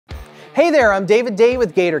Hey there, I'm David Day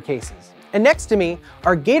with Gator Cases. And next to me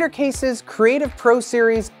are Gator Cases Creative Pro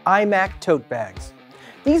Series iMac tote bags.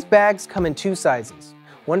 These bags come in two sizes,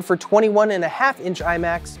 one for 21.5-inch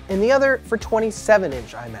iMacs and the other for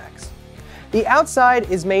 27-inch iMacs. The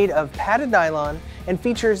outside is made of padded nylon and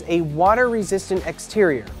features a water-resistant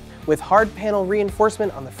exterior with hard panel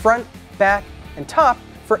reinforcement on the front, back, and top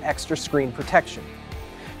for extra screen protection.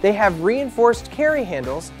 They have reinforced carry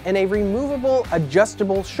handles and a removable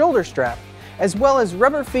adjustable shoulder strap, as well as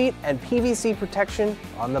rubber feet and PVC protection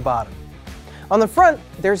on the bottom. On the front,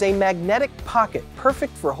 there's a magnetic pocket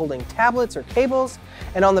perfect for holding tablets or cables,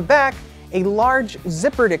 and on the back, a large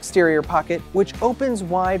zippered exterior pocket which opens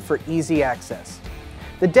wide for easy access.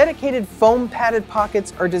 The dedicated foam padded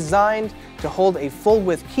pockets are designed to hold a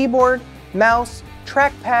full-width keyboard, mouse,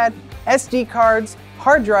 trackpad, SD cards,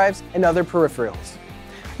 hard drives, and other peripherals.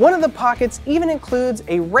 One of the pockets even includes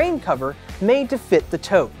a rain cover made to fit the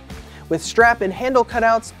tote, with strap and handle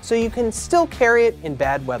cutouts so you can still carry it in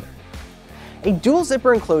bad weather. A dual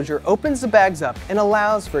zipper enclosure opens the bags up and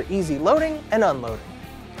allows for easy loading and unloading.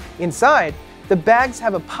 Inside, the bags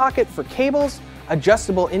have a pocket for cables,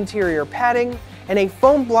 adjustable interior padding, and a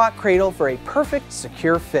foam block cradle for a perfect,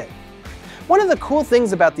 secure fit. One of the cool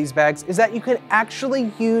things about these bags is that you can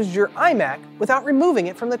actually use your iMac without removing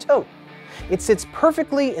it from the tote. It sits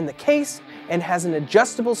perfectly in the case and has an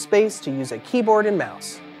adjustable space to use a keyboard and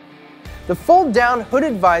mouse. The fold-down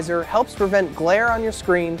hooded visor helps prevent glare on your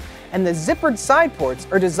screen, and the zippered side ports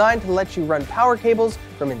are designed to let you run power cables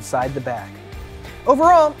from inside the bag.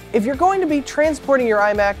 Overall, if you're going to be transporting your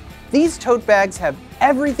iMac, these tote bags have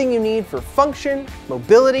everything you need for function,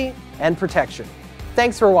 mobility, and protection.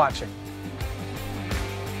 Thanks for watching.